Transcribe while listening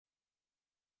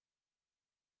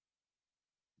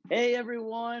Hey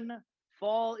everyone,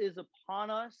 fall is upon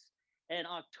us and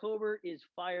October is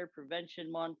fire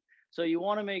prevention month. So you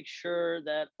want to make sure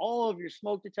that all of your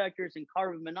smoke detectors and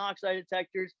carbon monoxide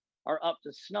detectors are up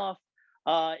to snuff.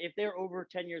 If they're over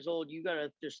 10 years old, you got to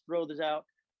just throw this out.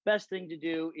 Best thing to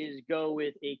do is go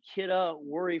with a Kidda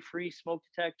worry-free smoke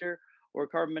detector or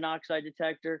carbon monoxide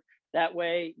detector. That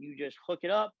way you just hook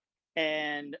it up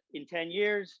and in 10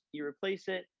 years you replace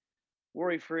it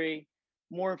worry free.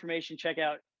 More information, check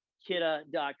out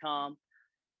kidda.com.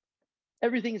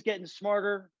 Everything's getting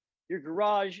smarter. Your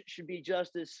garage should be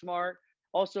just as smart.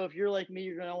 Also, if you're like me,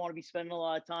 you're going to want to be spending a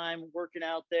lot of time working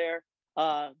out there.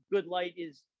 Good light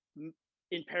is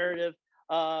imperative.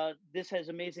 This has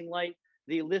amazing light.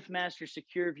 The LiftMaster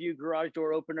Secure View garage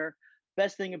door opener.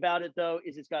 Best thing about it, though,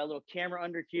 is it's got a little camera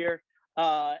under here,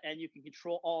 and you can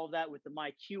control all of that with the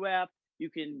MyQ app. You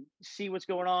can see what's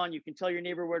going on. You can tell your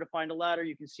neighbor where to find a ladder.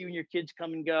 You can see when your kids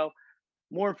come and go.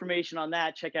 More information on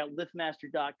that, check out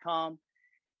liftmaster.com.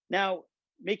 Now,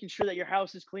 making sure that your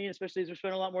house is clean, especially as we're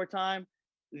spending a lot more time,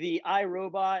 the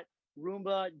iRobot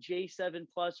Roomba J7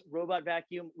 Plus robot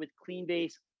vacuum with clean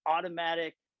base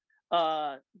automatic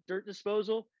dirt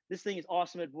disposal. This thing is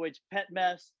awesome. It avoids pet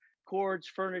mess, cords,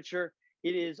 furniture.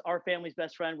 It is our family's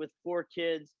best friend with 4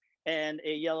 kids and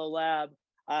a yellow lab.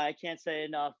 I can't say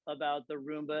enough about the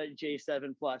Roomba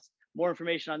J7 Plus. More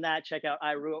information on that, check out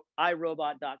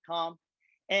iRobot.com.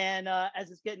 And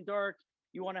as it's getting dark,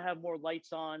 you want to have more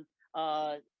lights on.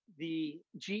 The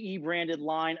GE branded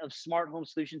line of smart home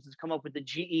solutions has come up with the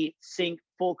GE Sync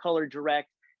Full Color Direct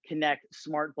Connect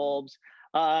smart bulbs.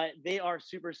 They are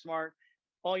super smart.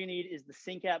 All you need is the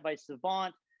Sync app by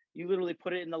Savant. You literally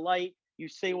put it in the light. You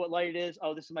say what light it is.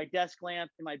 Oh, this is my desk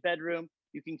lamp in my bedroom.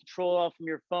 You can control it all from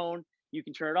your phone. You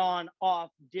can turn it on,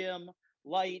 off, dim,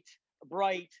 light,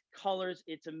 bright, colors.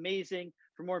 It's amazing.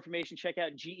 For more information, check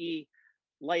out GE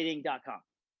lighting.com.